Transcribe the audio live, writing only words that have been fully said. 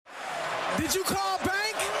Did you call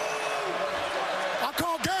bank? I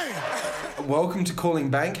called game. Welcome to Calling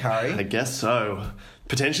Bank, Harry. I guess so.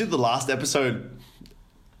 Potentially the last episode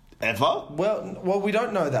ever? Well, we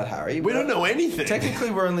don't know that, Harry. We don't know anything. Technically,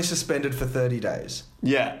 we're only suspended for 30 days.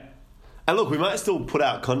 Yeah. And look, we might still put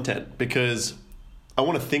out content because I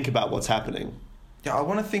want to think about what's happening. Yeah, I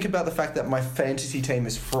want to think about the fact that my fantasy team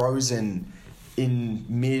is frozen in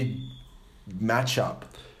mid-matchup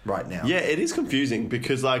right now. Yeah, it is confusing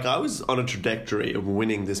because, like, I was on a trajectory of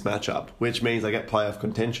winning this matchup, which means I get playoff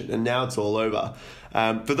contention, and now it's all over.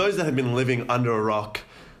 For those that have been living under a rock,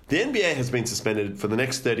 the NBA has been suspended for the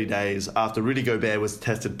next 30 days after Rudy Gobert was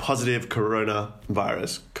tested positive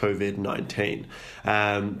coronavirus, COVID-19.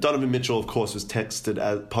 Donovan Mitchell, of course, was tested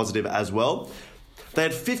as positive as well. They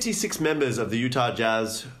had 56 members of the Utah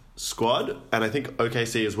Jazz squad, and I think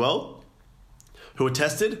OKC as well, who were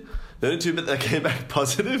tested. The only two that came back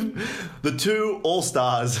positive, the two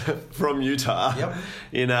all-stars from Utah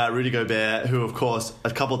in Rudy Gobert, who, of course, a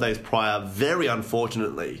couple of days prior, very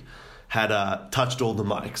unfortunately, had touched all the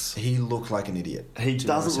mics. He looked like an idiot. He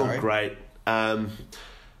doesn't look great. I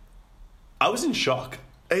was in shock.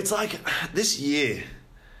 It's like, this year,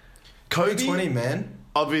 Kobe 2020, man,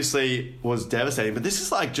 obviously was devastating, but this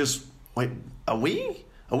is like just, wait, are we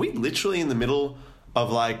literally in the middle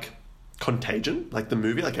of, like, Contagion, like the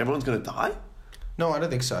movie, like everyone's going to die? No, I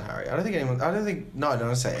don't think so, Harry. I don't say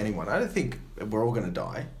anyone. I don't think we're all going to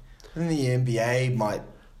die. I think the NBA might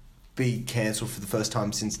be cancelled for the first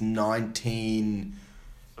time since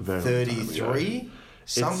 1933,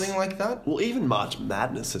 something like that. Well, even March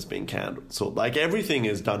Madness has been cancelled. Like, everything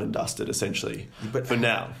is done and dusted, essentially, for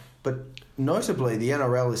now. But notably, the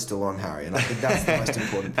NRL is still on, Harry, and I think that's the most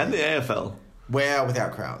important thing. And the AFL. Well,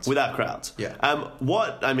 without crowds. Without crowds. Yeah.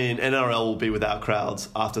 NRL will be without crowds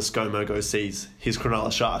after ScoMo goes sees his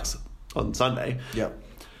Cronulla Sharks on Sunday. Yep.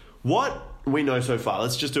 What we know so far,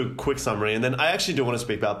 let's just do a quick summary, and then I actually do want to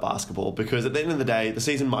speak about basketball, because at the end of the day, the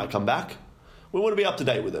season might come back. We want to be up to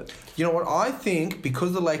date with it. You know what? I think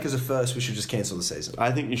because the Lakers are first, we should just cancel the season.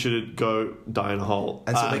 I think you should go die in a hole.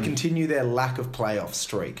 And so they continue their lack of playoff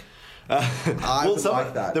streak. I would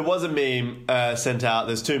like that. There was a meme sent out.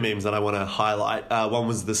 There's two memes that I want to highlight. One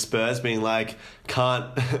was the Spurs being like,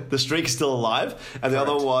 the streak's still alive. And the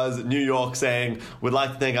other one was New York saying, we'd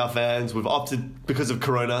like to thank our fans. We've opted, because of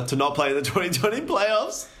Corona, to not play in the 2020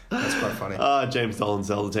 playoffs. That's quite funny. James Dolan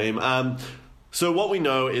sell the team. So what we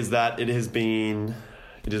know is that it has been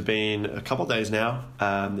a couple of days now.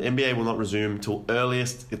 The NBA will not resume till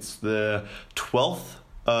earliest. It's the 12th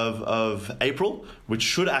of April, which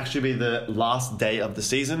should actually be the last day of the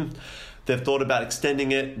season. They've thought about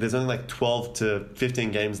extending it. There's only like 12 to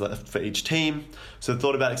 15 games left for each team. So they've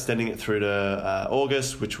thought about extending it through to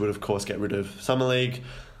August, which would, of course, get rid of Summer League.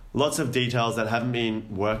 Lots of details that haven't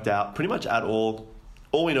been worked out pretty much at all.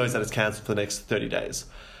 All we know is that it's cancelled for the next 30 days.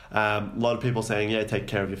 A lot of people saying, yeah, take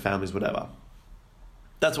care of your families, whatever.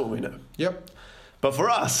 That's what we know. Yep. But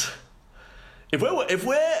for us,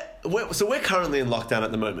 so we're currently in lockdown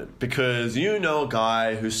at the moment because you know a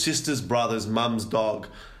guy whose sister's brother's mum's dog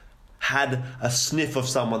had a sniff of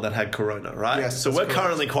someone that had corona, right? Yes. So we're correct.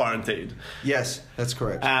 currently quarantined. Yes, that's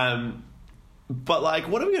correct. But like,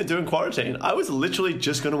 what are we going to do in quarantine? I was literally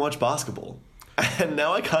just going to watch basketball, and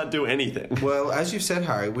now I can't do anything. Well, as you've said,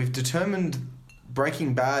 Harry, we've determined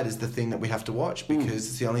Breaking Bad is the thing that we have to watch because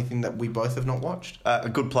it's the only thing that we both have not watched. A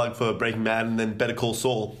good plug for Breaking Bad and then Better Call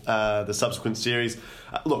Saul, the subsequent series.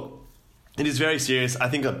 Look, it is very serious. I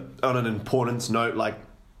think on an importance note, like,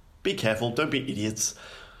 be careful. Don't be idiots.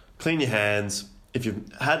 Clean your hands. If you've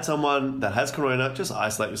had someone that has corona, just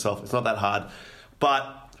isolate yourself. It's not that hard.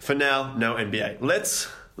 But for now, no NBA.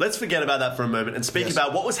 Let's forget about that for a moment and speak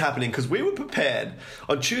about what was happening, because we were prepared.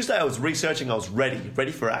 On Tuesday, I was researching. I was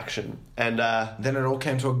ready for action. And then it all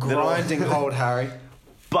came to a grinding halt, Harry.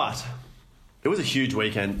 But it was a huge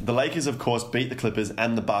weekend. The Lakers, of course, beat the Clippers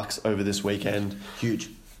and the Bucks over this weekend.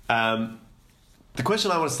 Huge. The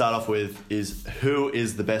question I want to start off with is, who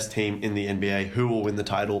is the best team in the NBA? Who will win the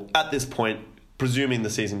title at this point, presuming the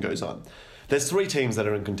season goes on? There's three teams that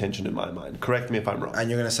are in contention in my mind. Correct me if I'm wrong. And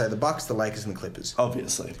you're going to say the Bucks, the Lakers, and the Clippers.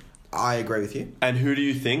 Obviously. I agree with you. And who do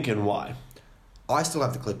you think and why? I still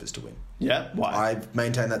have the Clippers to win. Yeah? Why? I've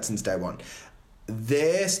maintained that since day one.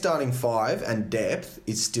 Their starting five and depth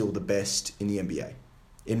is still the best in the NBA,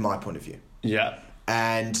 in my point of view. Yeah.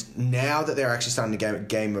 And now that they're actually starting to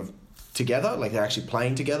game of together, like they're actually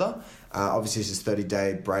playing together, obviously this is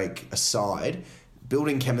 30-day break aside,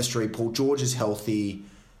 building chemistry, Paul George is healthy.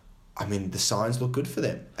 I mean, the signs look good for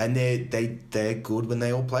them, and they're good when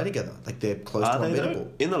they all play together. Like they're close to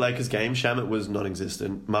unbeatable. In the Lakers game, Shamet was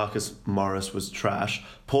non-existent. Marcus Morris was trash.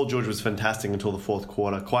 Paul George was fantastic until the fourth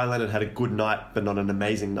quarter. Kawhi Leonard had a good night, but not an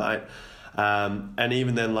amazing night. And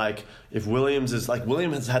even then, like if Williams has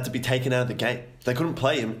had to be taken out of the game, they couldn't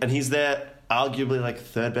play him, and he's their arguably like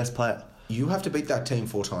third best player. You have to beat that team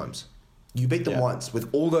 4 times. You beat them once with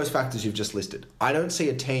all those factors you've just listed. I don't see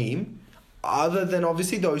a team. Other than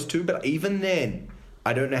obviously those two, but even then,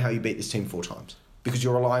 I don't know how you beat this team 4 times because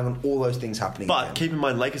you're relying on all those things happening. But again. keep in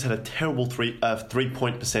mind, Lakers had a terrible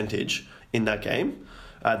three-point percentage in that game.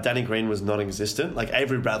 Danny Green was non-existent. Like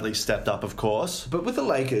Avery Bradley stepped up, of course. But with the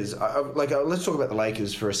Lakers, let's talk about the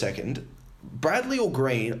Lakers for a second. Bradley or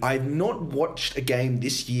Green, I've not watched a game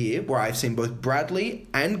this year where I've seen both Bradley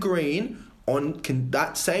and Green on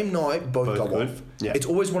that same night both go good. off. Yeah. It's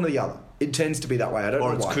always one or the other. It tends to be that way. I don't know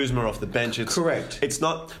why. Or it's Kuzma off the bench. Correct. It's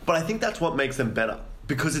not... But I think that's what makes them better.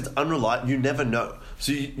 Because it's unreliable. You never know.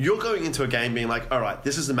 So you're going into a game being like, all right,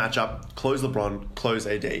 this is the matchup. Close LeBron, close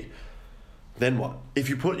AD. Then what? If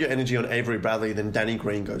you put your energy on Avery Bradley, then Danny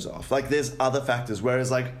Green goes off. Like, there's other factors.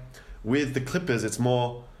 Whereas, like, with the Clippers, it's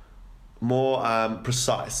more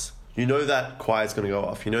precise. You know that Kawhi's going to go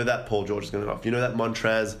off. You know that Paul George is going to go off. You know that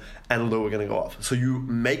Montrez and Lou are going to go off. So you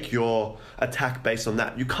make your attack based on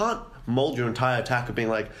that. You can't mold your entire attack of being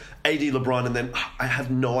like AD, LeBron, and then I have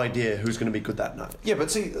no idea who's going to be good that night. Yeah, but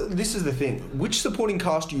see, this is the thing. Which supporting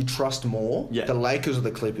cast do you trust more? Yeah. The Lakers or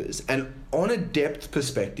the Clippers? And on a depth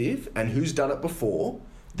perspective, and who's done it before,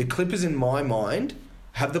 the Clippers, in my mind,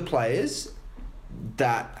 have the players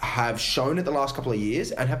that have shown it the last couple of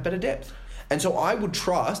years and have better depth. And so I would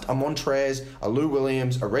trust a Montrez, a Lou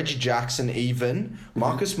Williams, a Reggie Jackson even,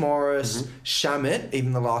 Marcus Morris, Shamet,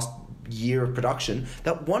 even the last year of production,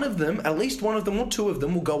 that one of them, at least one of them or two of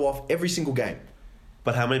them will go off every single game.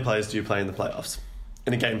 But how many players do you play in the playoffs?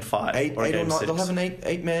 In a game 5 or a game 6? They'll have an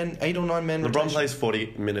 8 or 9 man LeBron rotation. plays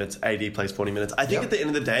 40 minutes, AD plays 40 minutes. I think Yep. at the end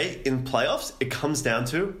of the day, in playoffs, it comes down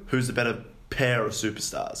to who's the better pair of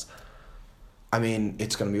superstars. I mean,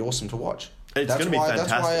 it's going to be awesome to watch. It's going to be fantastic.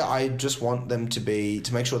 That's why I just want them to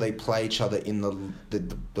make sure they play each other in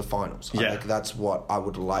the finals. Yeah. Like, that's what I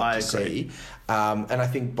would like to agree. see. And I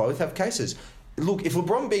think both have cases. Look, if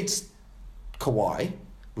LeBron beats Kawhi,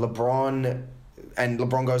 LeBron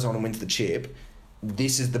goes on and wins the chip,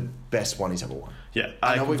 this is the best one he's ever won. Yeah,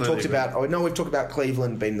 I know we've talked agree. about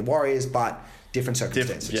Cleveland beating the Warriors, but different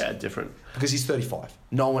circumstances. Different. Because he's 35.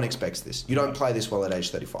 No one expects this. You don't play this well at age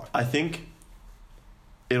 35. I think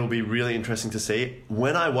it'll be really interesting to see.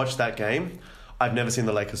 When I watched that game, I've never seen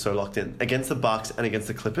the Lakers so locked in. Against the Bucks and against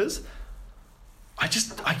the Clippers,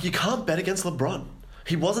 you can't bet against LeBron.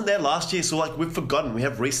 He wasn't there last year, so like we've forgotten. We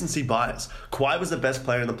have recency bias. Kawhi was the best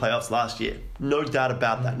player in the playoffs last year. No doubt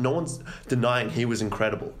about that. No one's denying he was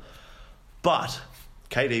incredible. But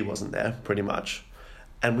KD wasn't there, pretty much.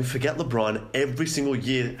 And we forget LeBron every single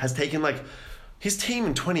year has taken like his team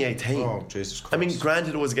in 2018. Oh, Jesus Christ. I mean,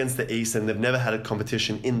 granted, it was against the East, and they've never had a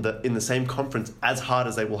competition in the same conference as hard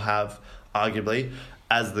as they will have, arguably,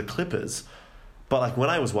 as the Clippers. But like when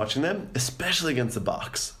I was watching them, especially against the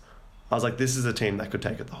Bucks, I was like, this is a team that could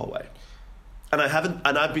take it the whole way. And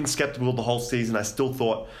I've been skeptical the whole season. I still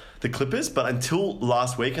thought the Clippers, but until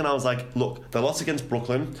last week, and I was like, look, they lost against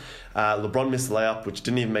Brooklyn. LeBron missed the layup, which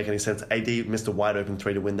didn't even make any sense. AD missed a wide open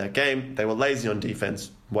 3 to win that game. They were lazy on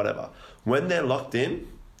defense, whatever. When they're locked in,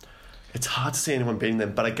 it's hard to see anyone beating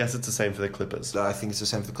them, but I guess it's the same for the Clippers. I think it's the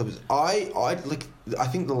same for the Clippers. I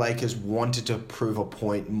think the Lakers wanted to prove a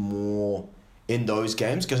point more in those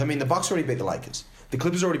games because, I mean, the Bucks already beat the Lakers. The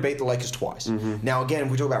Clippers already beat the Lakers twice. Mm-hmm. Now, again,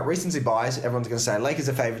 if we talk about recency bias, everyone's going to say Lakers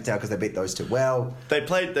are favourites now because they beat those two. Well, they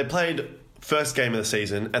played first game of the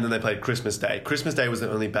season, and then they played Christmas Day. Christmas Day was the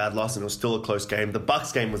only bad loss, and it was still a close game. The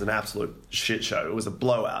Bucks game was an absolute shit show. It was a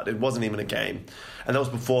blowout. It wasn't even a game. And that was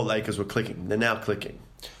before Lakers were clicking. They're now clicking.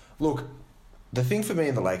 Look, the thing for me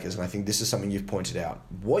in the Lakers, and I think this is something you've pointed out,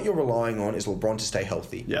 what you're relying on is LeBron to stay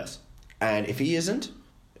healthy. Yes. And if he isn't,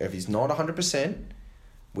 if he's not 100%,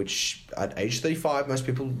 which at age 35, most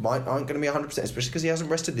people aren't going to be 100%, especially because he hasn't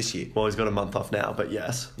rested this year. Well, he's got a month off now, but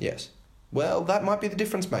yes. Yes. Well, that might be the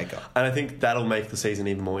difference maker. And I think that'll make the season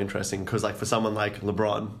even more interesting because, like, for someone like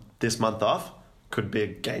LeBron, this month off could be a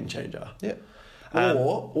game changer. Yeah.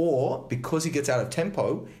 Or because he gets out of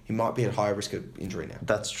tempo, he might be at higher risk of injury now.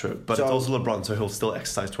 That's true. But it's also LeBron, so he'll still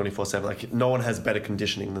exercise 24/7. Like, no one has better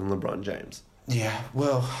conditioning than LeBron James. Yeah,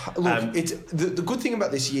 well, look, it's the good thing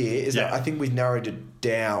about this year is that I think we've narrowed it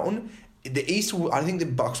down. The East, I think the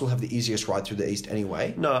Bucks will have the easiest ride through the East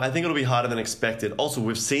anyway. No, I think it'll be harder than expected. Also,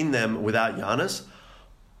 we've seen them without Giannis.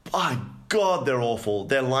 My God, they're awful.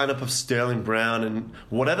 Their lineup of Sterling Brown and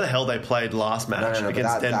whatever the hell they played last match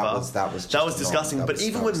against Denver. That was disgusting. But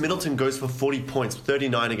even when Middleton goes for 40 points,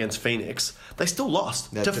 39 against Phoenix, they still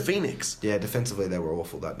lost to Phoenix. Yeah, defensively they were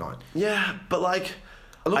awful that night. Yeah, but like...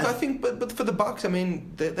 Look, I think, but for the Bucks, I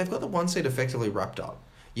mean, they've got the one seed effectively wrapped up.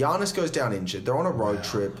 Giannis goes down injured. They're on a road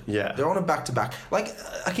trip. Yeah. They're on a back-to-back. Like,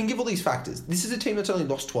 I can give all these factors. This is a team that's only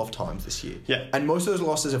lost 12 times this year. Yeah. And most of those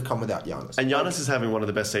losses have come without Giannis. And Giannis is having one of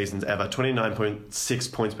the best seasons ever.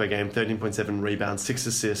 29.6 points per game, 13.7 rebounds, 6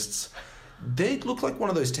 assists. They look like one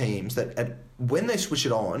of those teams that when they switch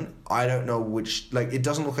it on, I don't know which... Like, it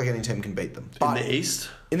doesn't look like any team can beat them. But in the East?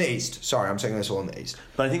 In the East. Sorry, I'm saying this all in the East.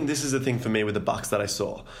 But I think this is the thing for me with the Bucks that I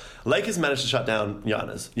saw. Lakers managed to shut down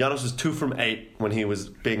Giannis. Giannis was 2 from 8 when he was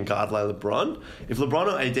being guarded by LeBron. If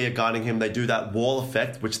LeBron or AD are guarding him, they do that wall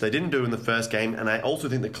effect, which they didn't do in the first game, and I also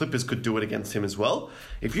think the Clippers could do it against him as well.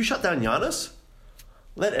 If you shut down Giannis,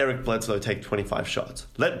 let Eric Bledsoe take 25 shots.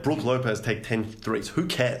 Let Brook Lopez take 10 threes. Who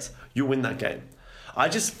cares? You win that game. I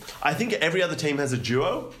think every other team has a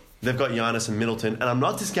duo. They've got Giannis and Middleton, and I'm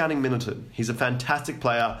not discounting Middleton. He's a fantastic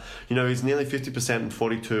player. You know, he's nearly 50% and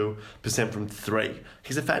 42% from 3.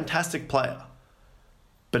 He's a fantastic player.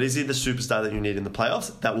 But is he the superstar that you need in the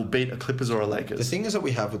playoffs that will beat a Clippers or a Lakers? The thing is that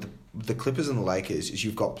we have with the Clippers and the Lakers is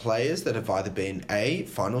you've got players that have either been A,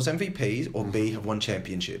 finals MVPs, or B, have won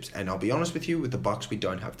championships. And I'll be honest with you, with the Bucks, we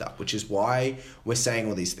don't have that, which is why we're saying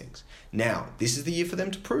all these things. Now, this is the year for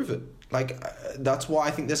them to prove it. Like, that's why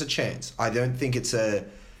I think there's a chance. I don't think it's a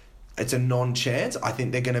non-chance. I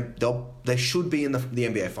think they should be in the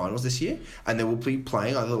NBA Finals this year, and they will be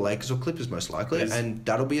playing either the Lakers or Clippers most likely, and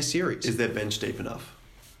that'll be a series. Is their bench deep enough?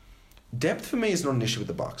 Depth for me is not an issue with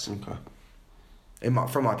the Bucks. Okay.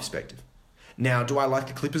 From my perspective. Now, do I like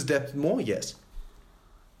the Clippers' depth more? Yes.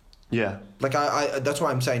 Yeah. Like I that's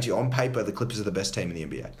why I'm saying to you, on paper, the Clippers are the best team in the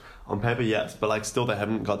NBA. On paper, yes, but like still they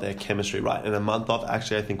haven't got their chemistry right, and a month off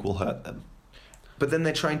actually I think will hurt them. But then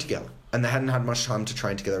they trained together, and they hadn't had much time to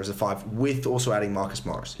train together as a 5, with also adding Marcus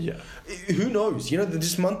Morris. Yeah. Who knows? You know,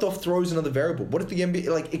 this month off throws another variable. What if the NBA,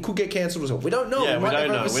 like, it could get cancelled as well? We don't know. Yeah, we don't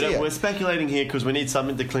know. We're speculating here because we need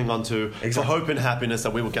something to cling on to for hope and happiness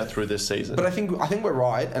that we will get through this season. But I think we're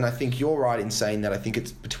right, and I think you're right in saying that I think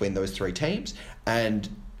it's between those 3 teams, and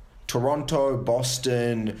Toronto,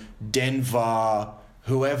 Boston, Denver,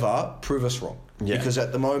 whoever, prove us wrong. Yeah. Because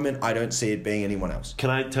at the moment, I don't see it being anyone else. Can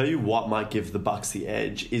I tell you what might give the Bucks the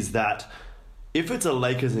edge? Is that if it's a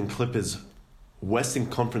Lakers and Clippers Western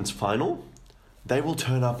Conference final, they will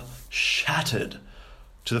turn up shattered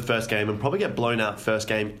to the first game and probably get blown out first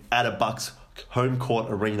game at a Bucks home court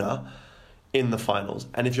arena in the finals.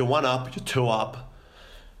 And if you're 1 up, you're 2 up.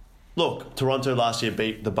 Look, Toronto last year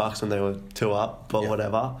beat the Bucks when they were 2 up, but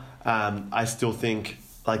whatever. I still think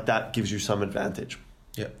like that gives you some advantage.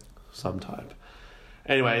 Yeah. Some type.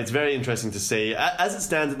 Anyway, it's very interesting to see. As it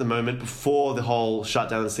stands at the moment, before the whole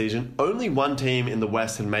shutdown of the season, only one team in the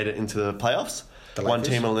West had made it into the playoffs. The one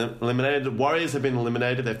Lakers? team eliminated. The Warriors have been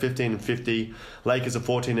eliminated. They're 15 and 50. Lakers are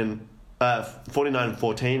 49 and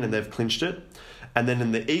 14, and they've clinched it. And then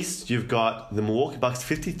in the East, you've got the Milwaukee Bucks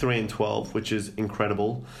 53 and 12, which is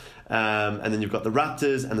incredible. And then you've got the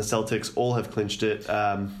Raptors and the Celtics all have clinched it.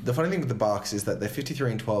 The funny thing with the Bucks is that they're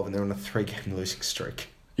 53 and 12 and they're on a 3-game losing streak.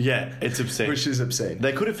 Yeah, it's obscene. Which is obscene.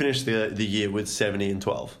 They could have finished the year with 70 and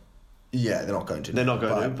 12. Yeah, they're not going to. They're not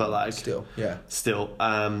going to, but like... Still, yeah. Still,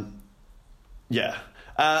 yeah.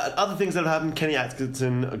 Other things that have happened, Kenny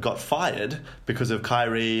Atkinson got fired because of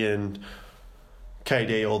Kyrie and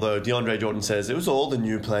KD, although DeAndre Jordan says it was all the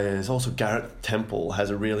new players. Also, Garrett Temple has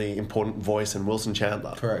a really important voice, and Wilson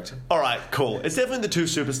Chandler. Correct. All right, cool. It's definitely the 2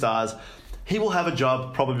 superstars. He will have a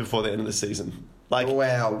job probably before the end of the season. Like,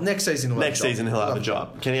 wow, next season he'll have a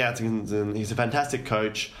job. Kenny Atkinson, he's a fantastic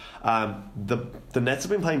coach. The Nets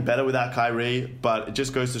have been playing better without Kyrie, but it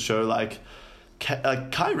just goes to show like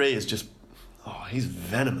Kyrie is just he's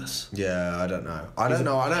venomous. Yeah, I don't know. I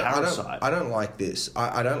don't like this.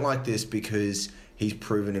 I don't like this because he's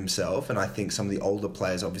proven himself, and I think some of the older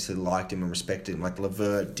players obviously liked him and respected him, like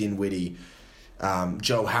LeVert, Dinwiddie,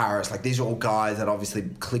 Joe Harris. Like, these are all guys that obviously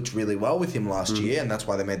clicked really well with him last year, and that's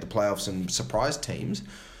why they made the playoffs and surprised teams.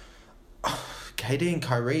 KD and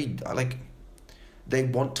Kyrie, like, they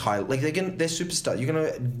want Tyler. Like, they're superstars.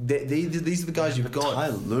 These are the guys you've got. Ty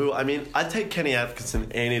Lue. I mean, I'd take Kenny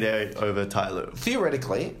Atkinson any day over Ty Lue.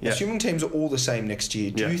 Theoretically, assuming teams are all the same next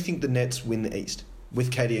year, do you think the Nets win the East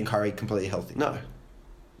with KD and Kyrie completely healthy? No.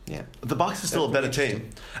 Yeah. The Bucks are still a better team.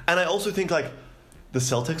 And I also think, like, The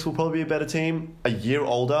Celtics will probably be a better team. A year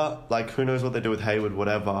older, like, who knows what they do with Hayward,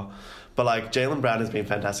 whatever. But, like, Jaylen Brown has been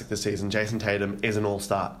fantastic this season. Jason Tatum is an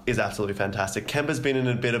all-star, is absolutely fantastic. Kemba's been in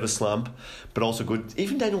a bit of a slump, but also good.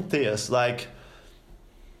 Even Daniel Theus, like,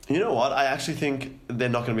 you know what? I actually think they're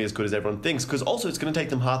not going to be as good as everyone thinks, because also it's going to take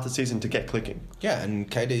them half the season to get clicking. Yeah,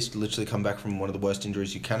 and KD's literally come back from one of the worst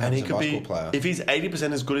injuries you can have as a basketball player. If he's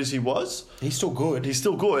 80% as good as he was... He's still good. He's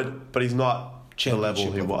still good, but he's not the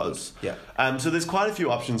level he was. Yeah. So there's quite a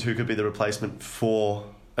few options who could be the replacement for...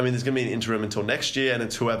 I mean, there's going to be an interim until next year, and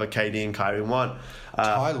it's whoever KD and Kyrie want.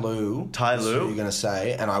 Ty Lue. Ty That's Lue. what you're going to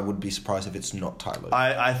say, and I would be surprised if it's not Ty Lue.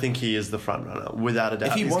 I think he is the front runner, without a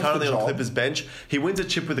doubt. He's currently on the Clippers bench. He wins a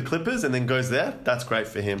chip with the Clippers and then goes there. That's great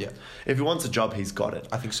for him. Yeah. If he wants a job, he's got it.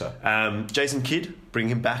 I think so. Jason Kidd, bring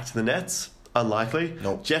him back to the Nets. Unlikely.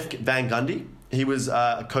 Nope. Jeff Van Gundy. He was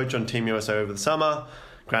a coach on Team USA over the summer.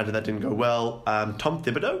 Granted, that didn't go well. Tom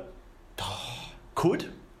Thibodeau.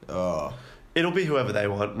 Could. It'll be whoever they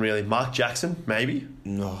want, really. Mark Jackson, maybe.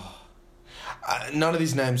 No. None of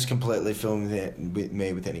these names completely fill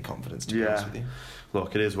me with any confidence, to be honest with you.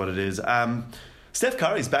 Look, it is what it is. Steph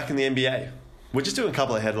Curry's back in the NBA. We're just doing a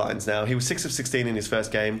couple of headlines now. He was 6 of 16 in his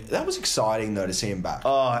first game. That was exciting, though, to see him back.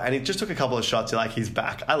 Oh, and he just took a couple of shots. You're like, he's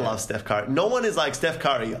back. I love Steph Curry. No one is like Steph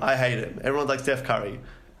Curry. I hate him. Everyone's like Steph Curry.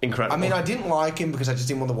 Incredible. I mean, I didn't like him because I just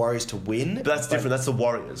didn't want the Warriors to win. But that's different. That's the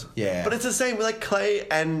Warriors. Yeah. But it's the same with like Clay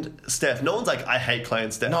and Steph. No one's like, I hate Clay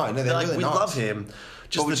and Steph. No, they're like, really we nice. love him.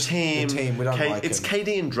 Just the team. We don't like it's him.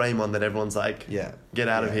 KD and Draymond that everyone's like, get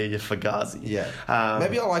out of here, you Fugazi. Yeah.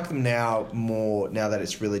 Maybe I like them now more now that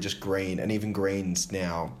it's really just Green, and even Green's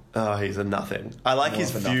now. Oh, he's a nothing. I like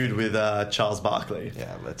his feud with Charles Barkley.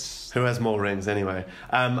 Yeah, let's... Who has more rings anyway.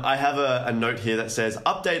 I have a note here that says,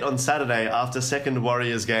 update on Saturday after second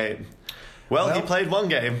Warriors game. Well, he played one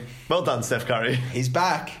game. Well done, Steph Curry. He's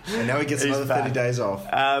back, and now he gets another 30 days off.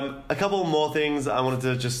 A couple more things I wanted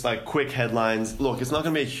to just like quick headlines. Look, it's not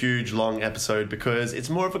going to be a huge, long episode because it's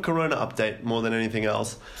more of a Corona update more than anything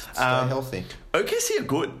else. Stay healthy. OKC are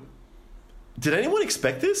good. Did anyone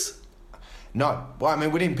expect this? No. Well, I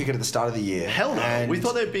mean, we didn't pick it at the start of the year. Hell no. And we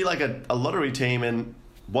thought they'd be like a lottery team and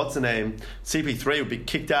what's the name? CP3 would be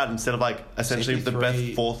kicked out instead of like essentially the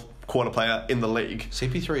best fourth quarter player in the league.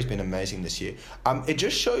 CP3 has been amazing this year. It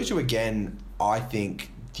just shows you again, I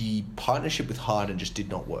think, the partnership with Harden just did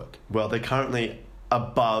not work. Well, they're currently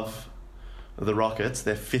above the Rockets.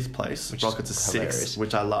 They're fifth place. Rockets are sixth,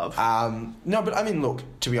 which I love. No, but I mean, look,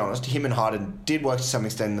 to be honest, him and Harden did work to some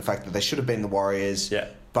extent in the fact that they should have been the Warriors. Yeah.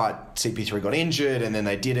 But CP3 got injured and then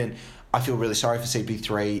they didn't. I feel really sorry for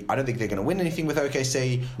CP3. I don't think they're going to win anything with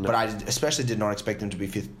OKC, but I especially did not expect them to be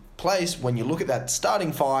fifth place. When you look at that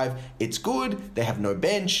starting five, it's good. They have no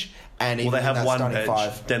bench. And even they have that one starting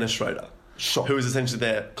bench, Dennis Schroeder. Sure. Who is essentially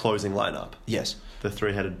their closing lineup. Yes. The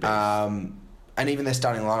three-headed beast. And even their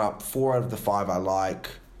starting lineup, 4 out of the 5 I like,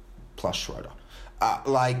 plus Schroeder.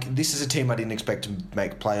 This is a team I didn't expect to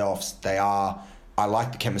make playoffs. They are. I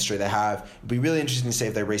like the chemistry they have. It'd be really interesting to see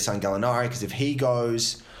if they re-sign Gallinari, because if he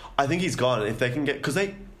goes... I think he's gone. If they can get... Because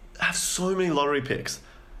they have so many lottery picks.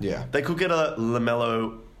 Yeah. They could get a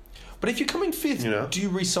LaMelo... But if you're coming fifth, do you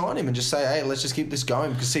re-sign him and just say, hey, let's just keep this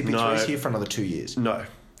going, because CP3 is here for another 2 years? No.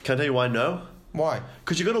 Can I tell you why no? Why?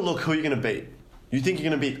 Because you've got to look who you're going to beat. You think you're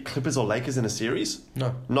going to beat Clippers or Lakers in a series?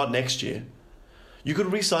 No. Not next year. You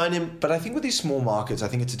could re-sign him. But I think with these small markets, I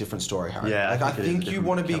think it's a different story, Harry. Yeah, I think you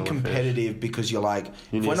want to be competitive because you're like,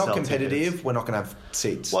 if we're not competitive, we're not going to have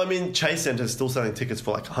seats. Well, I mean, Chase Center is still selling tickets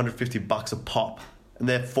for like $150 a pop. And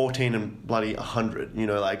they're 14 and bloody 100. You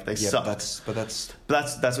know, like they suck. But that's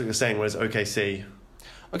what you're saying. Whereas OKC,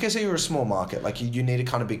 so you're a small market. Like you need to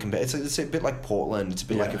kind of be competitive. It's a bit like Portland. It's a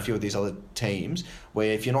bit like a few of these other teams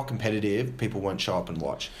where if you're not competitive, people won't show up and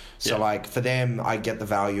watch. So like for them, I get the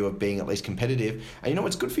value of being at least competitive. And you know,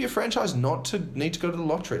 it's good for your franchise not to need to go to the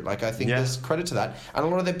lottery. Like I think there's credit to that. And a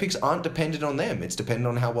lot of their picks aren't dependent on them. It's dependent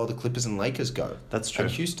on how well the Clippers and Lakers go. That's true.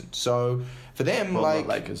 And Houston. So for them, not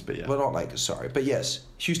Lakers, but well, not Lakers. Sorry, but yes,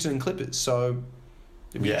 Houston and Clippers. So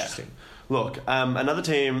it'd be interesting. Look, another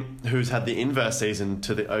team who's had the inverse season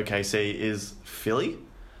to the OKC is Philly.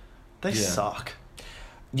 They suck.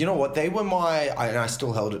 You know what? They were and I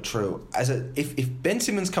still held it true. If Ben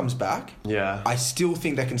Simmons comes back, I still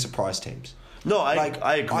think they can surprise teams. No, I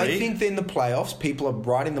agree. I think that in the playoffs, people are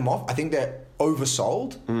writing them off. I think they're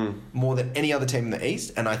oversold more than any other team in the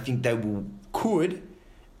East, and I think they will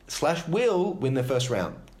win their first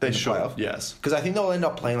round. They should, yes. Because I think they'll end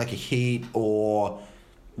up playing like a Heat or...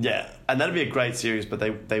 Yeah, and that'd be a great series, but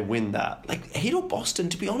they win that. Like, Heat or Boston,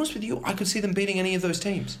 to be honest with you, I could see them beating any of those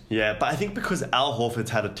teams. Yeah, but I think because Al Horford's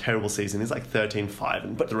had a terrible season, he's like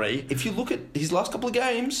 13-5-3. If you look at his last couple of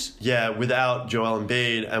games... Yeah, without Joel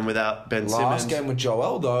Embiid and without Ben Simmons. Last game with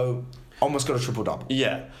Joel, though, almost got a triple-double.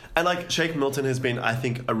 Yeah, and like Shake Milton has been, I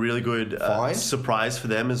think, a really good surprise for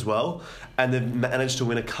them as well. And they've managed to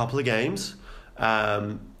win a couple of games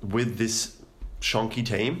with this shonky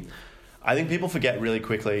team. I think people forget really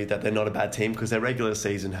quickly that they're not a bad team because their regular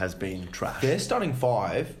season has been trash. Their starting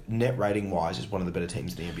five, net rating-wise, is one of the better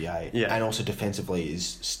teams in the NBA. Yeah. And also defensively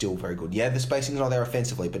is still very good. Yeah, the spacing's not there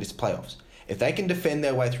offensively, but it's playoffs. If they can defend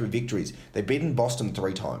their way through victories, they've beaten Boston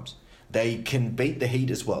 3 times. They can beat the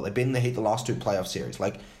Heat as well. They've beaten the Heat the last 2 playoff series.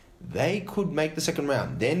 Like, they could make the second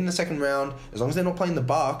round. Then in the second round, as long as they're not playing the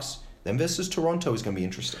Bucks... Then versus Toronto is going to be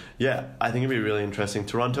interesting. Yeah, I think it'd be really interesting.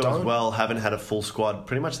 Toronto as well haven't had a full squad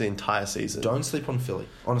pretty much the entire season. Don't sleep on Philly.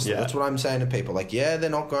 Honestly, that's what I'm saying to people. Like, yeah, they're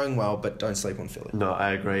not going well, but don't sleep on Philly. No,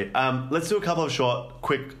 I agree. Let's do a couple of short,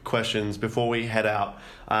 quick questions before we head out.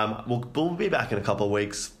 We'll be back in a couple of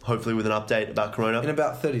weeks, hopefully with an update about Corona. In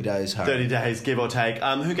about 30 days, Harry. 30 days, give or take.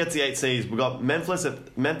 Who gets the 8 seeds? We've got Memphis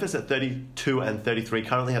at 32 and 33,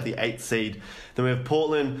 currently have the 8th seed. Then we have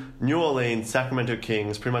Portland, New Orleans, Sacramento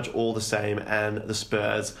Kings, pretty much all the same, and the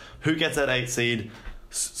Spurs. Who gets that 8th seed,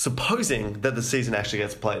 supposing that the season actually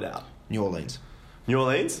gets played out? New Orleans. New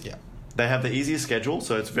Orleans? Yeah. They have the easiest schedule,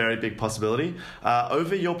 so it's a very big possibility.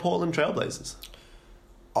 Over your Portland Trailblazers?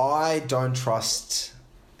 I don't trust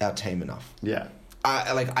our team enough. Yeah.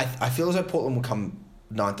 I feel as though Portland will come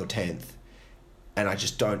 9th or 10th, and I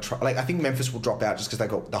just don't trust... Like, I think Memphis will drop out just because they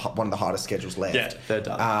got one of the hardest schedules left. Yeah, they're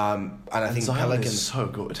done. And I think Zion Pelicans... is so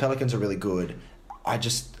good. Pelicans are really good.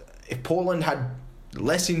 If Portland had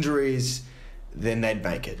less injuries, then they'd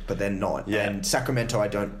make it, but they're not. Yeah. And Sacramento, I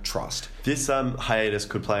don't trust. This hiatus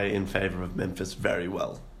could play in favour of Memphis very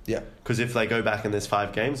well. Yeah. Because if they go back and there's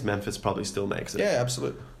 5 games, Memphis probably still makes it. Yeah,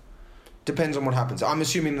 absolutely. Depends on what happens. I'm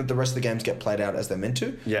assuming that the rest of the games get played out as they're meant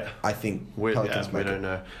to. Yeah. I think Pelicans make it. We don't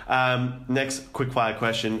know. Next quick-fire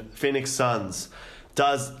question. Phoenix Suns.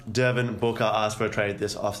 Does Devin Booker ask for a trade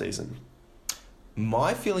this offseason?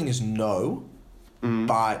 My feeling is no,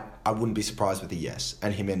 but I wouldn't be surprised with a yes,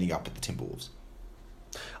 and him ending up at the Timberwolves.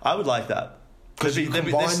 I would like that. Because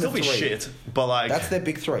they'd still be shit, but like... That's their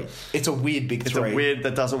big three. It's a weird big three. It's a weird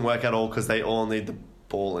that doesn't work at all because they all need the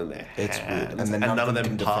ball in their hands. It's weird. And then none of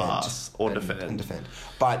them can pass or defend. And defend.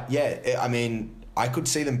 But yeah, I mean, I could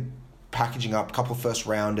see them packaging up a couple of first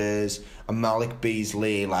rounders, a Malik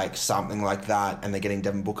Beasley, like something like that, and they're getting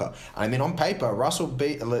Devin Booker. I mean, on paper,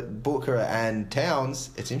 Booker and Towns,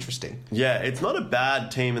 it's interesting. Yeah, it's not a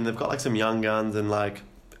bad team, and they've got like some young guns, and like,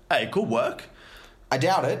 hey, it could work. I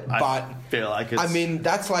doubt it, but I feel like it's... I mean,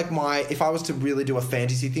 that's like if I was to really do a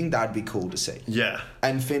fantasy thing, that'd be cool to see. Yeah.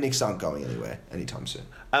 And Phoenix aren't going anywhere anytime soon.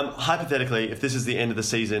 Hypothetically, if this is the end of the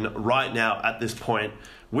season, right now at this point,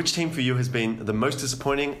 which team for you has been the most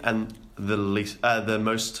disappointing and the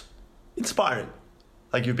most inspiring?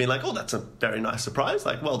 Like you've been like, oh, that's a very nice surprise.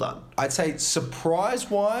 Like, well done. I'd say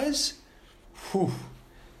surprise-wise,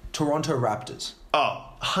 Toronto Raptors. Oh,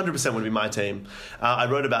 100% would be my team. I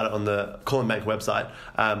wrote about it on the Call and Bank website.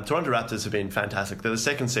 Toronto Raptors have been fantastic. They're the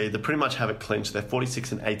 2nd seed. They pretty much have it clinched. They're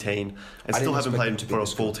 46 and 18 and still haven't played for a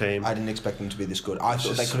full team. I didn't expect them to be this good. I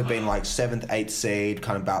thought they could have been like 7th, 8th seed,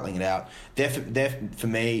 kind of battling it out. They're for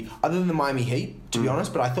me, other than the Miami Heat, to be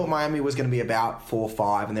honest, but I thought Miami was going to be about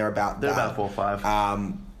 4-5, and they're about that. They're about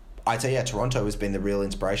 4-5. I'd say, yeah, Toronto has been the real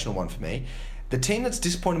inspirational one for me. The team that's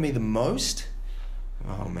disappointed me the most,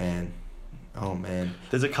 oh man.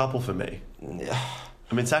 There's a couple for me.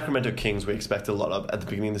 I mean, Sacramento Kings we expect a lot of at the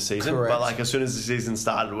beginning of the season. Correct. But like as soon as the season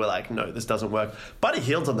started, we're like, no, this doesn't work. Buddy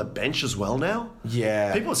Hield's on the bench as well now.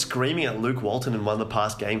 Yeah. People are screaming at Luke Walton in one of the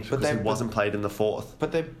past games because he wasn't played in the 4th.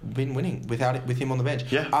 But they've been winning with him on the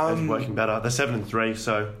bench. Yeah, it's working better. They're 7-3,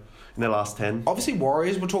 so in their last 10. Obviously,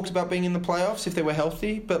 Warriors were talked about being in the playoffs if they were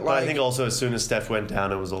healthy, but I think also as soon as Steph went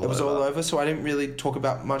down, it was all over. So I didn't really talk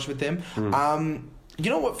about much with them. You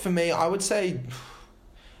know what? For me, I would say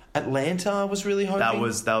Atlanta was really hoping. That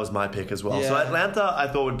was my pick as well. Yeah. So Atlanta, I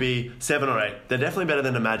thought would be 7 or 8. They're definitely better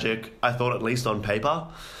than the Magic. I thought at least on paper.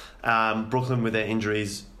 Brooklyn with their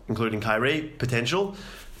injuries, including Kyrie, potential.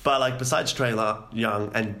 But like besides Trae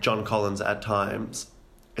Young and John Collins at times,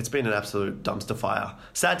 it's been an absolute dumpster fire.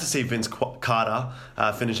 Sad to see Vince Carter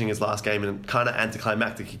finishing his last game and kind of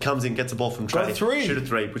anticlimactic. He comes in, gets the ball from Trae, shoot a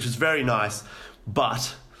 3, which is very nice,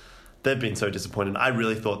 but they've been so disappointed. I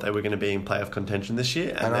really thought they were going to be in playoff contention this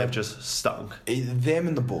year, and they've just stunk. Them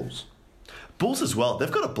and the Bulls. Bulls as well.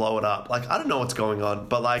 They've got to blow it up. Like, I don't know what's going on,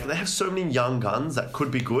 but like they have so many young guns that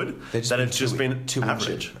could be good that it's just been too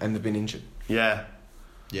average. injured, and they've been injured. Yeah.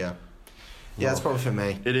 Yeah. Yeah, that's probably for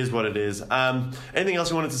me. It is what it is. Anything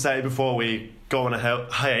else you wanted to say before we go on a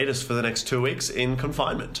hiatus for the next 2 weeks in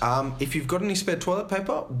confinement? If you've got any spare toilet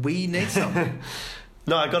paper, we need some.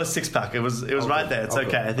 No, I got a 6-pack. It was right there. It's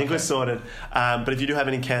okay. I think we're sorted. But if you do have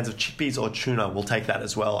any cans of chickpeas or tuna, we'll take that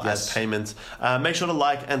as well as payment. Make sure to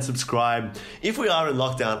like and subscribe. If we are in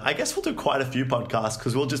lockdown, I guess we'll do quite a few podcasts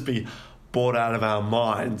because we'll just be bored out of our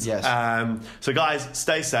minds. Yes. So guys,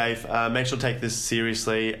 stay safe. Make sure to take this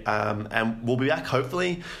seriously. And we'll be back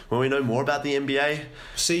hopefully when we know more about the NBA.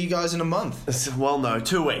 See you guys in a month. Well, no,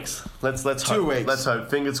 2 weeks. Let's hope. 2 weeks. Let's hope.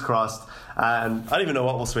 Fingers crossed. And I don't even know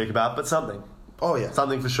what we'll speak about, but something. Oh, yeah.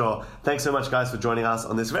 Something for sure. Thanks so much, guys, for joining us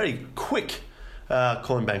on this very quick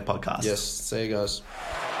Call and Bank podcast. Yes. See you guys.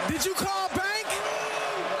 Did you call Bang?